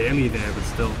saving him barely there, but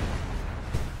still.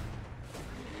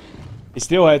 He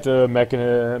still had the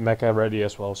mecha ready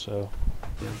as well, so...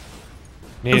 Yeah.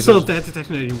 So if that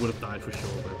detection, he would have died for sure.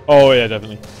 But oh yeah,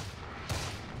 definitely.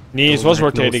 Nias was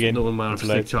rotating in. No amount of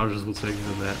stick charges will save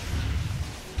him that.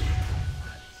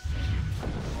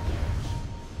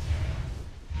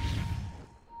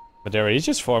 But there, he's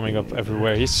just farming up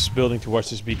everywhere. He's building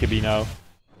towards his BKB now.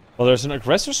 Well, there's an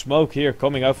aggressive smoke here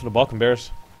coming out from the Balkan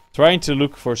Bears. Trying to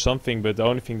look for something, but the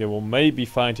only thing they will maybe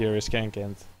find here is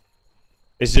Kankant.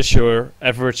 It's just your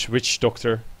average witch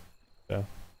doctor. So.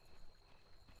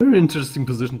 Very interesting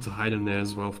position to hide in there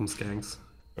as well from Skanks.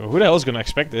 Who the hell is gonna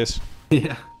expect this?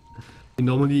 Yeah.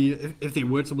 Normally, if they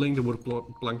were to blink, they would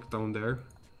blink down there.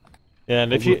 Yeah,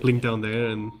 and if you blink down there,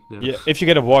 and yeah, if you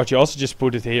get a ward, you also just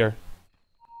put it here,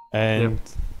 and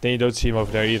then you don't see him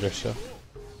over there either. So,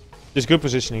 just good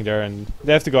positioning there, and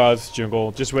they have to go out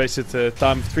jungle. Just wasted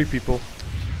time of 3 people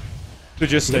to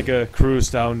just take a cruise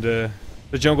down the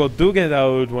jungle. Do get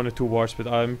out 1 or 2 wards, but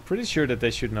I'm pretty sure that they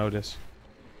should know this.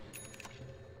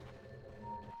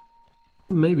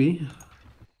 Maybe.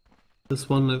 This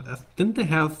one, didn't they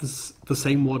have the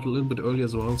same ward a little bit earlier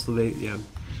as well? So they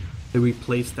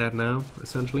replaced that now,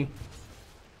 essentially.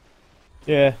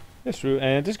 Yeah, that's true.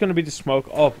 And there's gonna be the smoke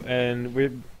up, and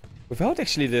without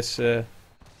actually this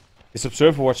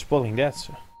observer ward spotting that.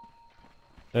 So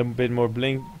a bit more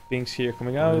blinks here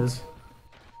coming out.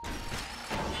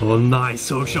 Oh, nice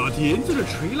so shot here into the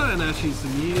tree line. Actually, so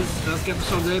he does get the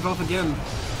shot wave off again.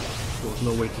 There's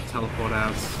no way to teleport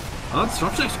out. Oh,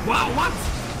 disruption! Wow, what?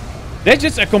 That's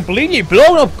just a completely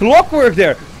blown up clockwork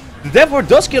there. The death ward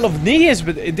does kill off Nias,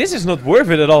 but this is not worth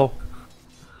it at all.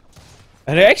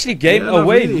 And they actually gave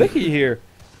away lucky here.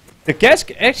 The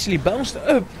cask actually bounced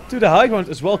up to the high ground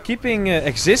as well, keeping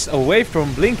Exist away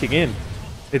from blinking in.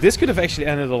 This could have actually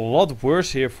ended a lot worse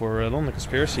here for London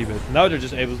Conspiracy, but now they're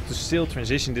just able to still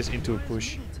transition this into a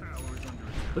push.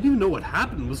 I don't even know what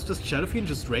happened. Was just Shadowfiend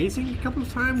just racing a couple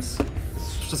of times?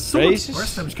 It's just so much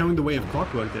burst damage coming the way of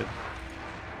Clockwork did.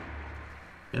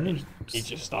 Yeah, he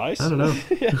just dies. I don't know.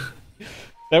 Yeah.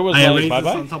 That was like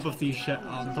bye-bye. On top of the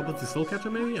Soulcatcher,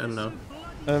 maybe? I don't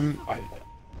know.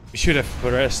 We should have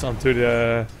progressed onto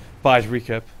the fight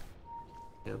recap.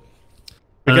 Yeah.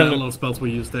 A lot of spells were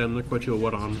used there. I'm not quite sure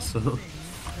what on. So.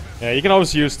 Yeah, you can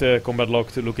always use the combat log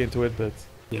to look into it, but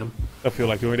yeah, I feel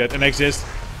like doing that. And Exist.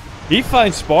 He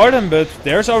finds Spartan, but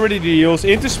there's already the heals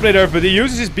into Splitter, but he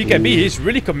uses his BKB. He's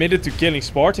really committed to killing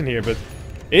Spartan here, but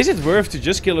is it worth to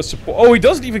just kill a support? Oh, he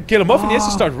doesn't even kill him off and he has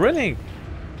to start running.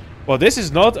 Well, this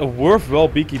is not a worthwhile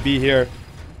BKB here.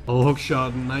 Oh, hook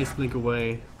shot, nice blink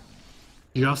away.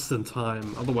 Just in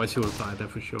time, otherwise he would have died there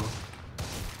for sure.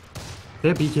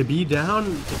 Their BKB down,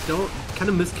 kind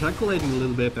of miscalculating a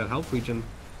little bit that health region.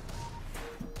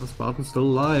 The Spartan's still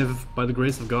alive, by the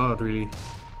grace of God, really.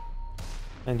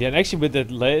 And then actually with that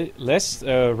less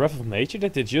Wrath of Nature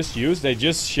that they just used, they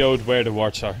just showed where the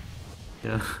wards are.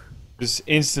 Yeah. This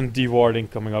instant dewarding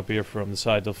coming up here from the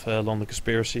side of London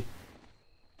Conspiracy.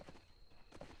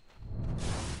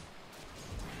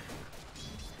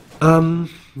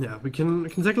 Yeah, we can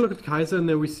take a look at Kaiser, and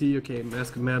then we see, okay,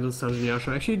 Mask of Madness, Dungeon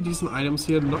Yasha, actually decent items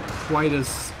here, not quite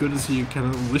as good as you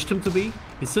kind of wished him to be.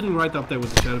 He's sitting right up there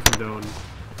with the Shadow Fiend, and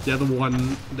the other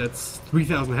one that's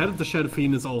 3,000 ahead of the Shadow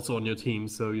Fiend is also on your team,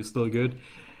 so you're still good.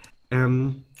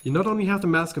 You not only have the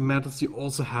Mask of Madness, you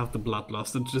also have the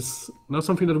Bloodlust, which is not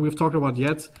something that we've talked about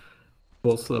yet. Of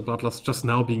course, Bloodlust just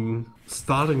now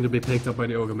starting to be picked up by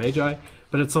the Ogre Magi,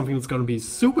 but it's something that's going to be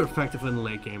super effective in the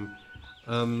late game.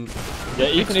 Yeah,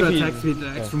 even extra if attack speed,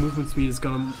 extra movement speed is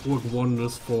gonna work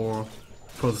wonders for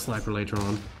the sniper later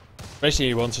on.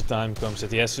 Especially once the time comes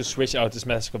that he has to switch out his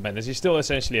Mask of Madness. He still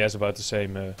essentially has about the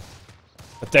same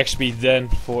attack speed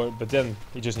but then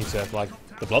he just needs to have like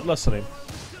the Bloodlust on him.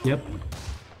 Yep.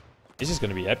 He's just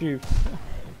gonna be happy.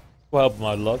 Will help him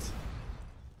out a lot.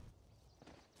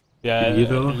 Yeah,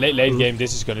 late game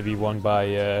this is gonna be won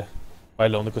by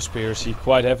London Conspiracy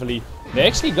quite heavily. They're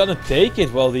actually gonna take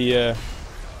it while the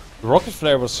rocket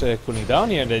flare was cooling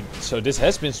down here, so this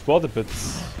has been spotted, but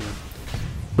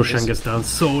Roshan gets down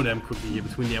so damn quickly here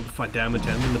between the amplified damage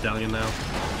and the medallion now.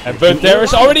 But there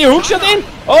is already a hookshot in!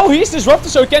 Oh, he's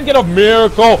disrupted, so he can't get off.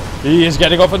 Miracle! He is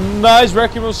getting off a nice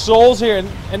Requiem of Souls here,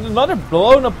 and another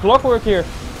blown up clockwork here.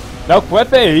 Now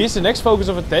Quepe, he's the next focus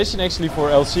of attention actually for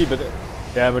LC, but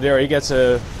yeah, but there he gets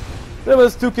there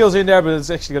was 2 kills in there, but it's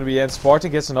actually gonna be the end.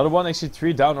 Spartan gets another one, actually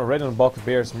 3 down already on the Balkan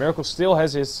Bears. Miracle still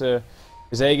has his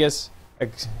Aegis.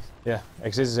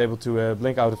 Exist is able to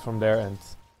blink out from there, and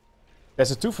there's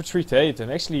a 2 for 3 Tate,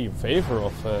 and actually in favor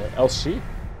of LC.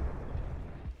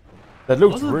 That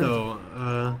looked really...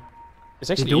 though,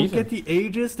 it's actually they don't even. get the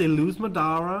Aegis, they lose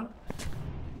Madara.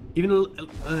 Even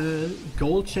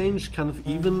gold change, kind of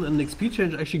even, and XP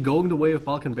change actually going the way of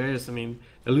Balkan Bears. I mean,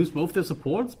 they lose both their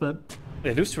supports, but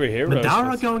they lose 3 heroes.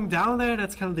 Madara going down there,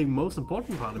 that's kind of the most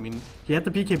important part. I mean, he had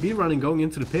the BKB running going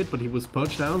into the pit, but he was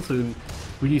perched down, so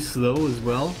really slow as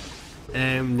well.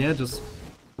 And yeah, just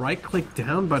right click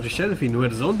down by the Shadow Fiend, who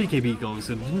had his own BKB going,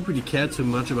 so didn't really care too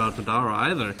much about Madara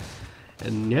either.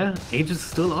 And yeah, Aegis is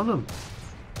still on him.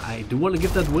 I do want to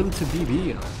give that win to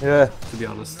BB, yeah, to be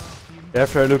honest.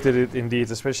 After I looked at it,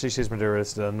 indeed, especially since Madara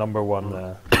is the number 1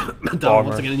 Madara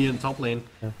once again in the top lane.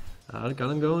 Yeah.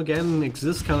 Gonna go again.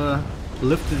 Exist kind of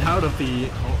lifted out of the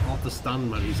stun,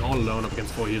 but he's all alone up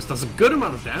against 4 heroes. Does a good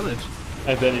amount of damage.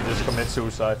 And then he just commits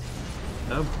suicide.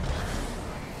 Yeah.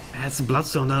 Adds some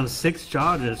Bloodstone down to 6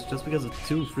 charges just because of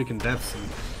 2 freaking deaths. And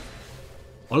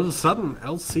all of a sudden,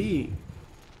 LC...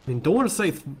 I mean, don't want to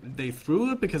say they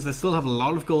threw it because they still have a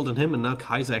lot of gold in him, and now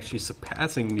Kai's actually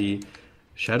surpassing the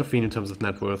Shadow Fiend in terms of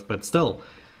net worth, but still,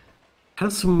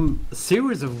 kind of a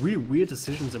series of really weird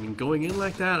decisions. I mean, going in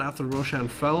like that after Roshan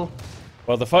fell.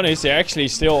 Well, the fun is they're actually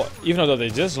still, even though they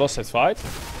just lost that fight,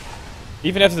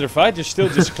 even after the fight, they're still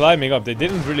just climbing up. They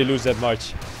didn't really lose that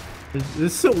much.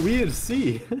 It's so weird to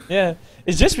see. Yeah,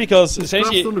 it's just because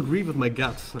essentially... I don't agree with my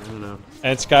guts, I don't know.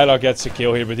 And Skylar gets a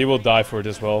kill here, but he will die for it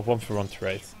as well. 1-for-1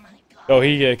 trade. Oh,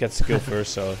 he gets the kill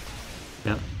first, so...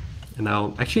 Yeah. And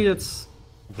now, actually it's...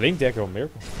 Blink Dagger on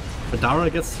Miracle. Madara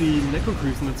gets the Necro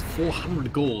Creeps and it's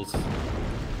 400 gold. Yeah,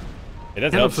 that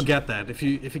Never helps. forget that. If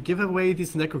you give away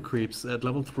these Necro Creeps at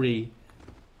level 3,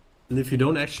 and if you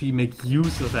don't actually make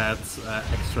use of that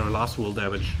extra last roll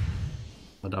damage,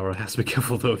 Madara has to be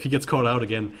careful though if he gets caught out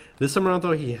again. This time around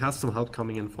though, he has some help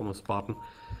coming in from a Spartan.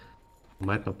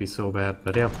 Might not be so bad,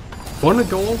 but yeah. 400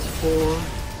 gold for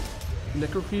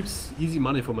Necro Creeps, easy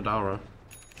money for Madara.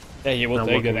 Yeah, he will Now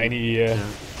take that working-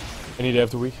 any day of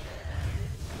the week.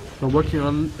 We're working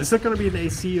on... Is that going to be an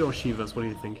AC or Shivas? What do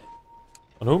you think?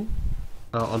 On whom?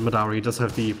 On Madara, he does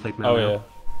have the plate man Oh now.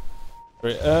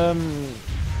 yeah.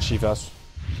 Shivas.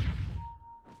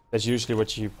 That's usually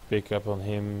what you pick up on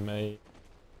him.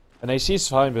 An AC is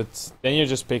fine, but then you're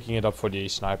just picking it up for the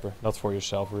sniper, not for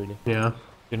yourself really. Yeah.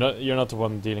 You're not the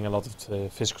one dealing a lot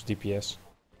of physical DPS.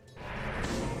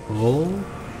 Oh,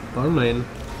 bottom lane.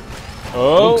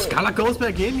 Oh! Scala goes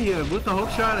back in here with the hook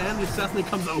shot and the assassinate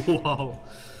comes out. Wow.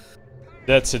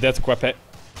 That's Quape.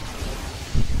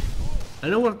 I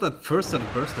know what that first set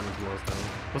of burst damage was though.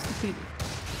 What's the feat?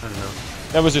 I don't know.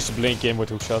 That was just a blink in with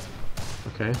hookshot.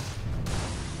 Okay.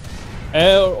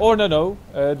 Or no.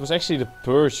 It was actually the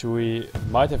Purge who we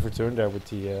might have returned there with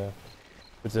the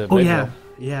Oh blade yeah. roll.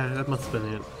 Yeah, that must have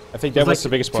been it. I think that was like the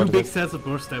biggest part two of big it. sets of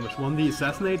burst damage. One the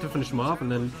assassinate to finish him off,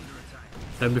 and then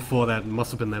before that must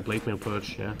have been that blade mail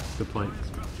purge. Yeah, good point.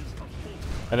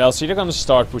 And LC they're gonna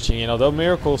start pushing in, although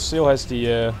Miracle still has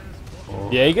the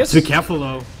Aegis. Be careful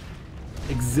though.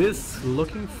 Exists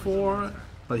looking for,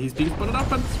 but he's being spotted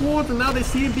up and sword, and now they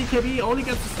see him. BKB only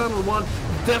gets the stun on one.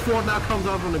 Death Ward now comes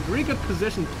out from a very good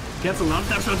position. Gets a lot of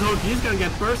damage on Hook. He's gonna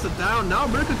get bursted down. Now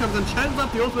Miracle comes and chants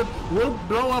up the ultimate. Will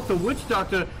blow up the Witch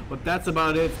Doctor, but that's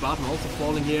about it. Spartan also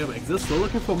falling here. Exist still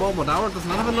looking for more. Modaura does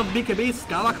not have enough BKB.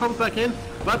 Scala comes back in,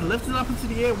 but lifts it up into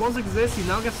the air. Once Exist, he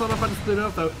now gets thrown up by the split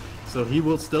up though. So he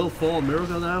will still fall.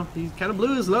 Miracle now. He kind of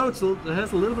blew his load, so it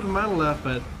has a little bit of mana left,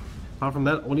 but apart from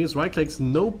that, only his right clicks.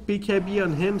 No BKB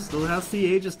on him. Still has the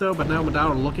Aegis though, but now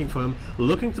Modaura looking for him.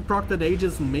 Looking to proc that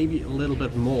Aegis and maybe a little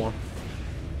bit more.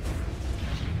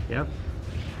 Yeah.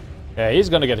 Yeah, he's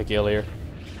gonna get a kill here.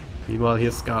 Meanwhile,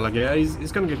 here's Scala. Yeah, he's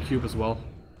gonna get cube as well.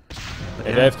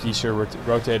 And they have Keisha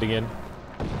rotating in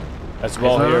as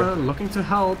well here. Looking to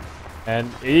help.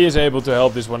 And he is able to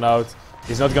help this one out.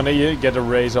 He's not gonna get a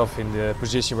raise off in the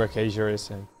position where Keisha is.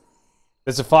 And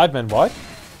it's a 5-man wide.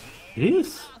 It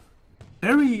is.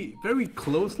 Very, very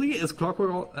closely. His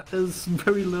Clockwork is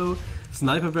very low.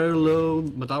 Sniper very low.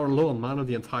 Modaura low on mana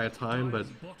the entire time, but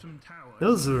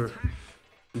those are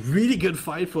really good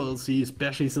fight for LC,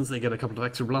 especially since they get a couple of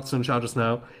extra Bloodstone charges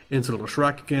now into the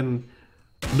Shrek again.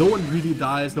 No one really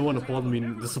dies, no one applauded. I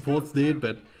mean, the supports did,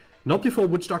 but not before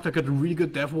Witch Doctor got a really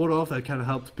good Death Ward off that kind of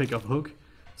helped pick up Hook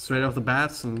straight off the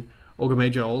bats, and Ogre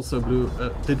Major also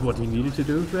did what he needed to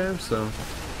do there, so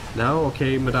now,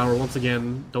 okay, Modaura once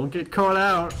again, don't get caught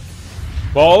out.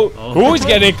 Whoa, who's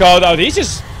getting caught out? He's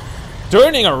just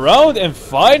turning around and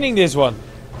fighting this one.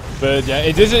 But yeah,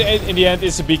 it is in the end,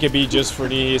 it's a BKB just for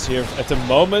Nihis here. At the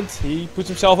moment, he puts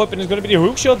himself up and it's going to be the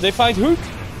hook shot. They find Hook.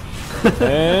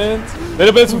 And a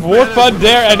little bit of ward punt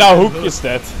there, and now Hook is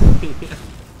dead.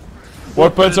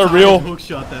 Ward punts are real.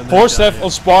 4-step on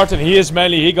Spartan. He is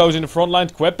melee. He goes in the front line.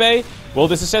 Quepe. Will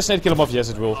this assassinate kill him off? Yes,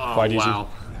 it will. Quite easy.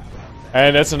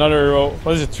 And that's another,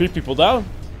 what is it, 3 people down?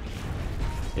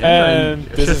 Yeah, and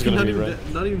this is going to be right.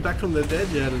 Not even back from the dead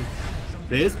yet.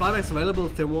 There is buybacks available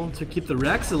if they want to keep the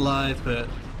Rex alive, but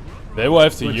they will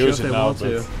have to use it now.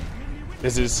 But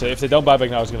this is, if they don't buy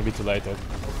back now, it's going to be too late. Then.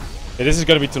 Yeah, this is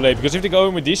going to be too late because if they go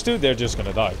in with these two, they're just going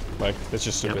to die. Like, that's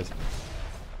just stupid. Yep.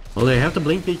 Well, they have to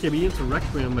blink BKB into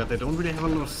Requiem, but they don't really have a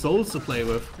lot of souls to play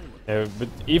with. Yeah, but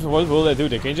even what will they do?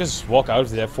 They can just walk out.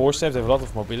 They have 4 steps. They have a lot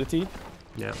of mobility.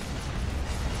 Yeah.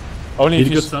 Only if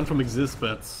you good stun from Exist,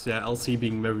 but yeah, LC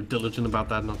being very diligent about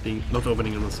that, not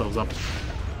opening themselves up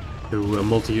to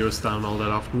multi-hero stun all that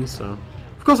often. So,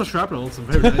 of course, a shrapnel also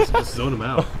very nice to just zone them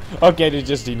out. Okay, they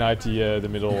just denied the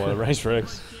middle range for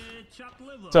X.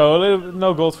 So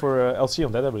no gold for LC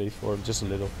on that, I believe, or just a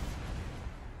little.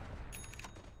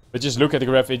 But just look at the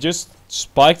graph; it just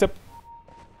spiked up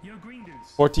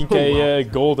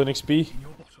 14k gold and XP.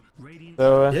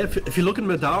 So, yeah, if you look at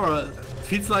Modaura, it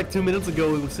feels like 2 minutes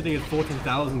ago we were sitting at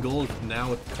 14,000 gold.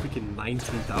 Now it's freaking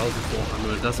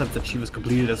 19,400. That's after she was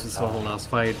completed, as we saw in the last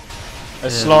fight.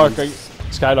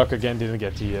 Skylark again didn't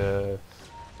get the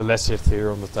last hit here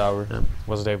on the tower. Yeah.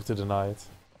 Wasn't able to deny it.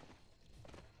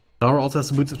 Modaura also has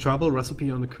the Boots of Trouble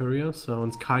recipe on the courier, so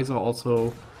and Kaiser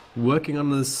also working on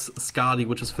this Skadi,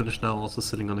 which is finished now, also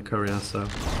sitting on the courier. So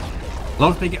a lot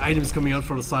of big items coming out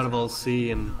from the side of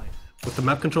LC, and with the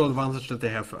map control advantage that they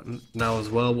have now as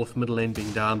well, with middle lane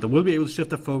being down, they will be able to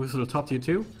shift their focus to the top tier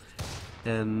 2.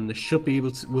 And they should be able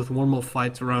to, with one more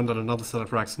fight around on another set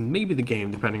of racks, and maybe the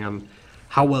game, depending on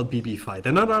how well BB fight.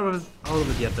 They're not out of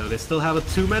it yet, though. They still have a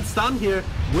 2-man stun here.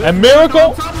 A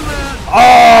miracle!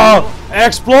 Oh!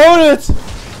 Exploded!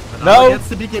 No! Gets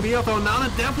the BKB off, though. Now the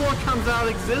Death Ward comes out,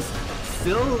 Exists,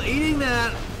 still eating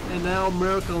that. And now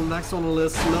Miracle next on the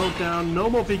list, slowed down. No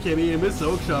more BKB, and missed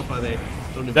Oak Shot, but they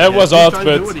that was odd, but... He's trying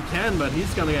to do what he can, but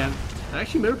he's gonna get...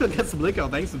 Actually, Miracle gets the blink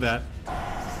out thanks to that.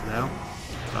 Now,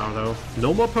 though,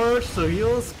 no more purge, so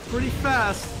heals pretty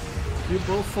fast. You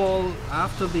both fall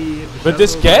after the... But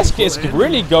this cask is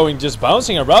really going, just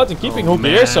bouncing around and keeping Hook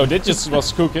here, so that just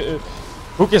was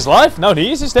Hook is live. Now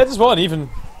he is dead as well, and even...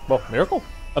 Well, Miracle.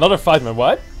 Another 5-man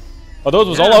wide. Although it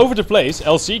was all over the place,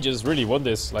 LC just really won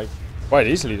this, like, quite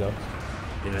easily, though.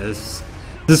 Yeah, this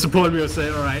disappointed me. I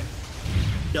say, alright.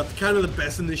 Got kind of the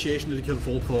best initiation that you can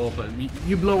fall for, but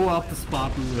you blow up the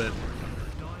Spartan, but...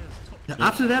 Yeah,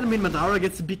 after that, I mean, Modaura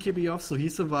gets the BKB off, so he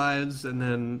survives, and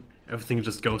then everything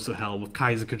just goes to hell, with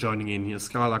Kaiser joining in here,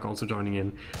 Skylark also joining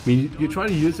in. I mean, you try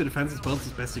to use your defensive spells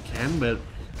as best you can, but...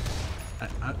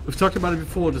 we've talked about it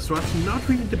before, Disruption not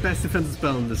really the best defensive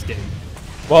spell in this game.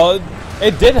 Well,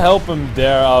 it did help him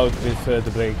there out with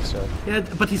the blink, so... Yeah,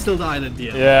 but he still died at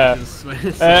the end. Yeah,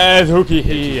 and Hook,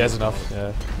 he has enough,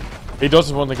 yeah. He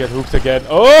doesn't want to get hooked again.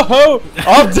 Oh!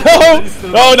 Up down!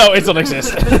 Oh no, it's on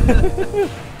Exist.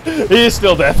 He is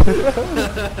still dead.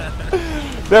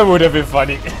 That would have been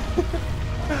funny.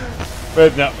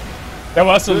 But no. That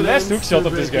was the last hook shot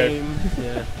of this game.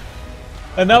 Yeah.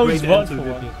 And now he's 1 for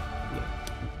 1.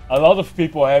 a lot of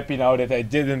people are happy now that they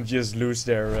didn't just lose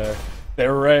their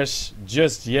rush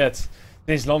just yet.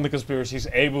 This London Conspiracy is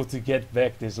able to get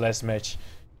back this last match.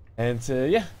 And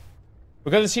yeah,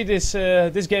 we're gonna see this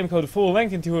this game go the full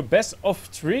length into a best of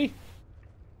 3.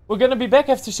 We're gonna be back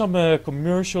after some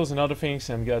commercials and other things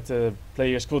and get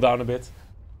players cool down a bit.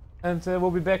 And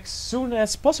we'll be back soon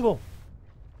as possible.